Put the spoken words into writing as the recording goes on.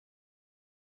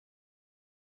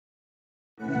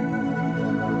Well,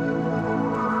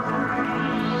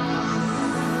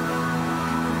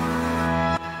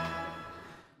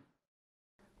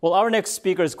 our next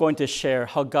speaker is going to share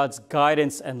how God's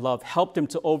guidance and love helped him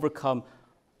to overcome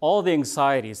all the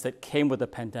anxieties that came with the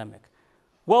pandemic.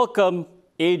 Welcome,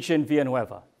 Adrian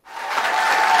Villanueva.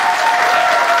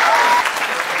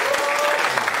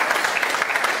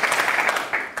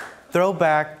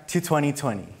 Throwback to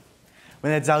 2020,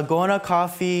 when the Dalgona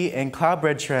coffee and cloud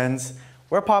bread trends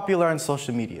were popular on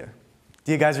social media.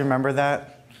 Do you guys remember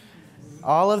that?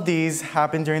 All of these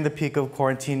happened during the peak of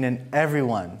quarantine, and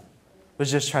everyone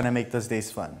was just trying to make those days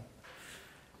fun.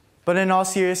 But in all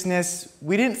seriousness,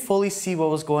 we didn't fully see what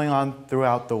was going on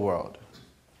throughout the world.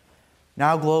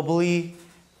 Now globally,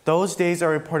 those days are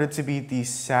reported to be the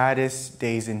saddest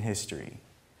days in history.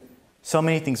 So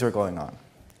many things were going on.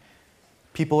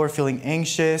 People were feeling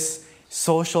anxious,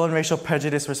 social and racial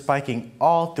prejudice were spiking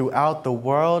all throughout the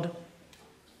world.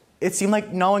 It seemed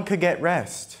like no one could get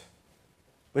rest,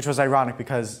 which was ironic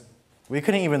because we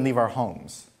couldn't even leave our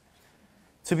homes.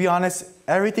 To be honest,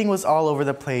 everything was all over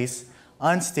the place,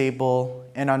 unstable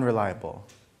and unreliable,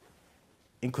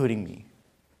 including me.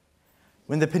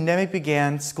 When the pandemic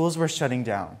began, schools were shutting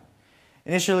down.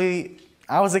 Initially,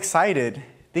 I was excited,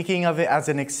 thinking of it as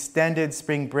an extended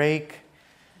spring break,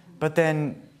 but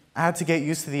then I had to get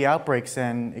used to the outbreaks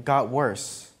and it got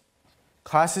worse.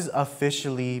 Classes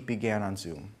officially began on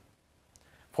Zoom.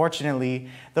 Fortunately,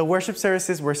 the worship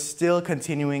services were still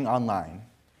continuing online.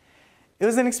 It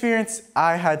was an experience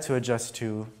I had to adjust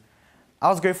to. I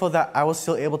was grateful that I was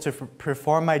still able to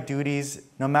perform my duties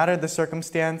no matter the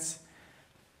circumstance.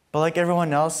 But like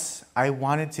everyone else, I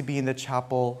wanted to be in the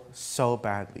chapel so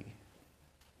badly.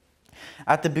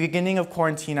 At the beginning of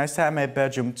quarantine, I sat in my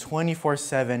bedroom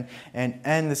 24/7 and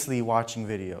endlessly watching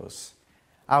videos.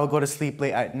 I would go to sleep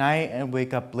late at night and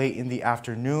wake up late in the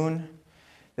afternoon.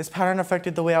 This pattern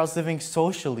affected the way I was living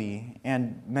socially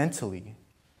and mentally.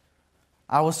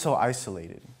 I was so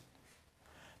isolated.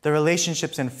 The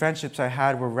relationships and friendships I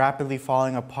had were rapidly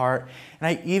falling apart, and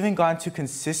I even got into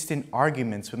consistent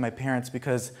arguments with my parents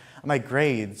because of my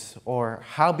grades or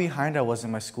how behind I was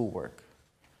in my schoolwork.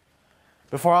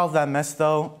 Before all of that mess,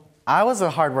 though, I was a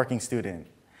hardworking student.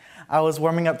 I was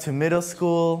warming up to middle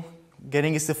school,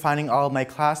 getting used to finding all of my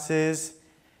classes.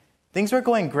 Things were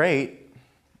going great.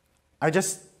 I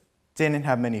just didn't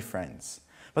have many friends.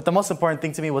 But the most important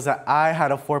thing to me was that I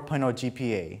had a 4.0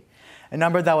 GPA, a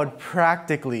number that would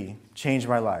practically change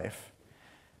my life.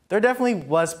 There definitely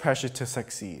was pressure to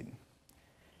succeed.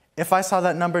 If I saw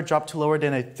that number drop to lower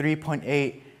than a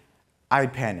 3.8,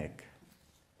 I'd panic.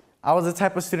 I was the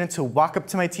type of student to walk up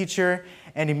to my teacher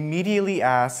and immediately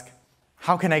ask,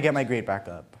 how can I get my grade back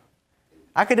up?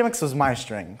 Academics was my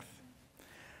strength.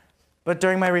 But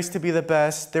during my race to be the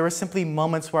best, there were simply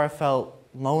moments where I felt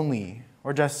lonely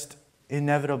or just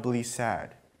inevitably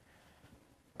sad.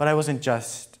 But I wasn't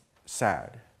just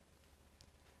sad.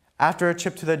 After a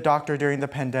trip to the doctor during the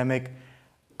pandemic,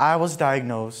 I was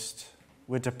diagnosed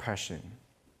with depression.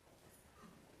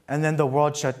 And then the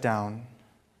world shut down.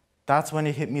 That's when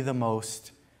it hit me the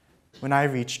most, when I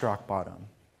reached rock bottom.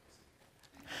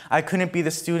 I couldn't be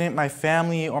the student my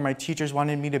family or my teachers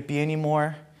wanted me to be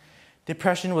anymore.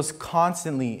 Depression was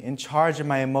constantly in charge of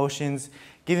my emotions,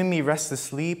 giving me restless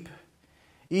sleep.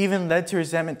 It even led to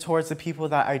resentment towards the people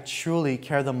that I truly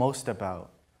care the most about.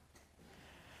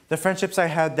 The friendships I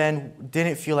had then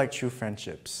didn't feel like true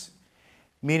friendships.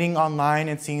 Meeting online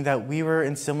and seeing that we were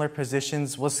in similar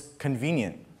positions was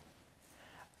convenient.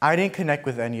 I didn't connect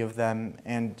with any of them,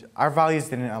 and our values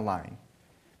didn't align.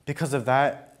 Because of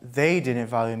that, they didn't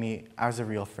value me as a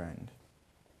real friend.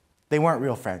 They weren't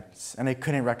real friends, and I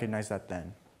couldn't recognize that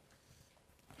then.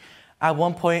 At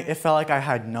one point, it felt like I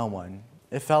had no one.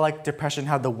 It felt like depression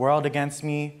had the world against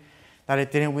me, that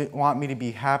it didn't want me to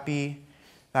be happy,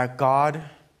 that God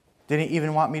didn't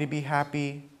even want me to be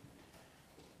happy.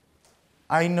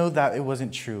 I know that it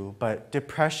wasn't true, but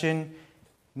depression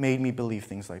made me believe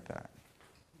things like that.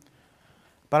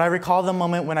 But I recall the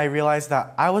moment when I realized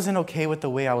that I wasn't okay with the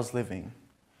way I was living.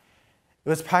 It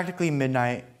was practically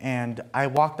midnight, and I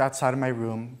walked outside of my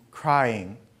room,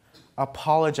 crying,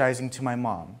 apologizing to my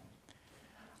mom.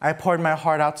 I poured my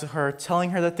heart out to her,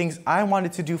 telling her the things I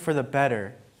wanted to do for the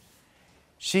better.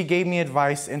 She gave me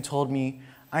advice and told me,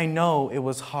 I know it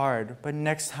was hard, but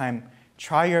next time,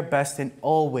 try your best and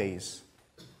always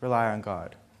rely on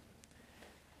God.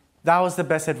 That was the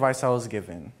best advice I was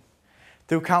given.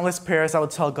 Through countless prayers, I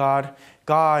would tell God,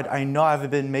 God, I know I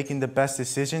haven't been making the best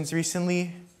decisions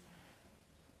recently,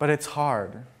 but it's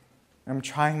hard. I'm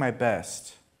trying my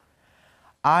best.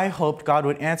 I hoped God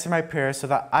would answer my prayers so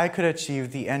that I could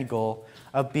achieve the end goal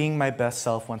of being my best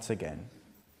self once again.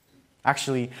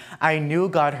 Actually, I knew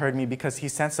God heard me because He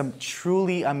sent some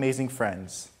truly amazing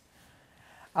friends.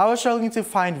 I was struggling to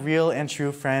find real and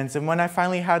true friends, and when I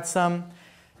finally had some,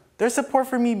 their support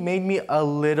for me made me a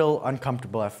little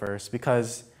uncomfortable at first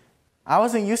because I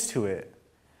wasn't used to it.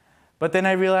 But then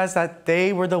I realized that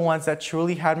they were the ones that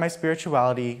truly had my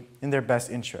spirituality in their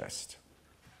best interest.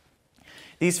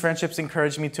 These friendships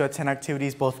encouraged me to attend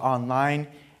activities both online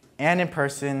and in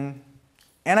person,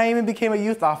 and I even became a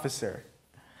youth officer.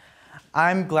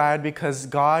 I'm glad because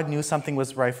God knew something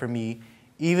was right for me,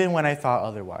 even when I thought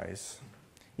otherwise.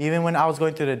 Even when I was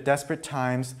going through the desperate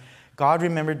times, God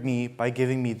remembered me by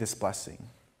giving me this blessing.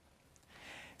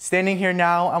 Standing here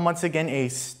now, I'm once again a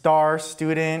star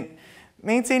student,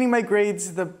 maintaining my grades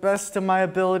to the best of my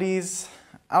abilities.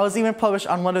 I was even published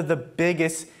on one of the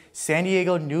biggest San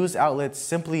Diego news outlets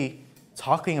simply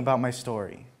talking about my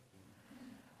story.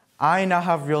 I now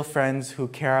have real friends who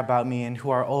care about me and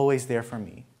who are always there for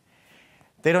me.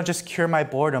 They don't just cure my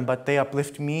boredom, but they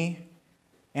uplift me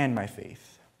and my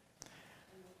faith.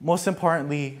 Most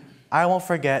importantly, I won't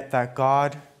forget that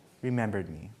God remembered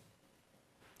me.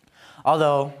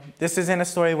 Although this isn't a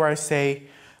story where I say,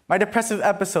 my depressive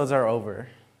episodes are over.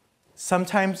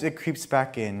 Sometimes it creeps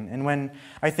back in, and when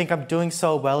I think I'm doing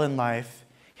so well in life,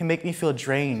 it can make me feel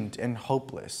drained and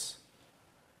hopeless.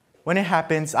 When it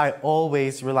happens, I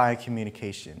always rely on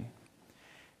communication.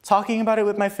 Talking about it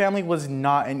with my family was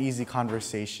not an easy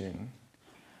conversation.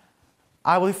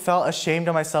 I felt ashamed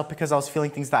of myself because I was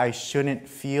feeling things that I shouldn't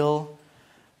feel,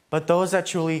 but those that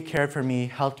truly cared for me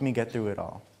helped me get through it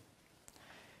all.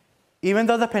 Even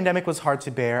though the pandemic was hard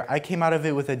to bear, I came out of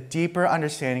it with a deeper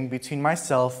understanding between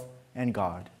myself and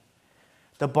God.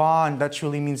 The bond that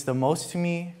truly means the most to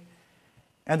me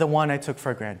and the one I took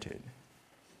for granted.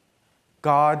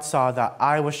 God saw that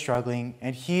I was struggling,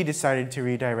 and He decided to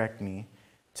redirect me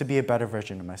to be a better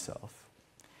version of myself.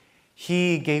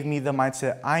 He gave me the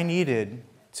mindset I needed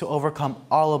to overcome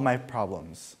all of my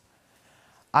problems.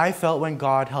 I felt when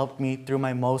God helped me through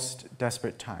my most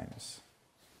desperate times.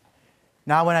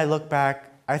 Now when I look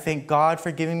back, I thank God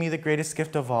for giving me the greatest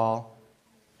gift of all,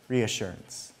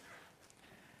 reassurance.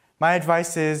 My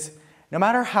advice is, no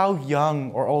matter how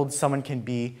young or old someone can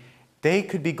be, they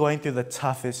could be going through the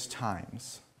toughest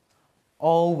times.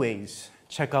 Always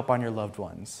check up on your loved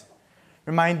ones.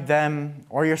 Remind them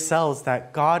or yourselves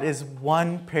that God is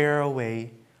one prayer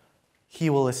away. He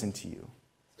will listen to you.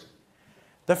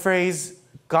 The phrase,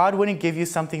 God wouldn't give you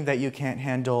something that you can't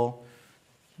handle,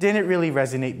 didn't really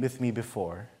resonate with me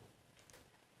before.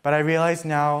 But I realize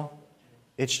now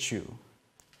it's true.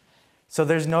 So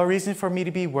there's no reason for me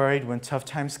to be worried when tough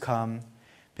times come,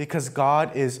 because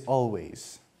God is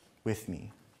always with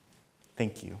me.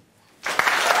 Thank you.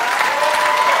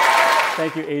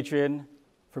 Thank you, Adrian,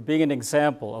 for being an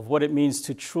example of what it means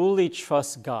to truly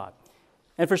trust God,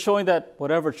 and for showing that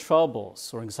whatever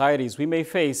troubles or anxieties we may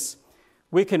face,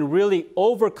 we can really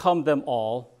overcome them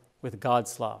all with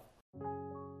God's love.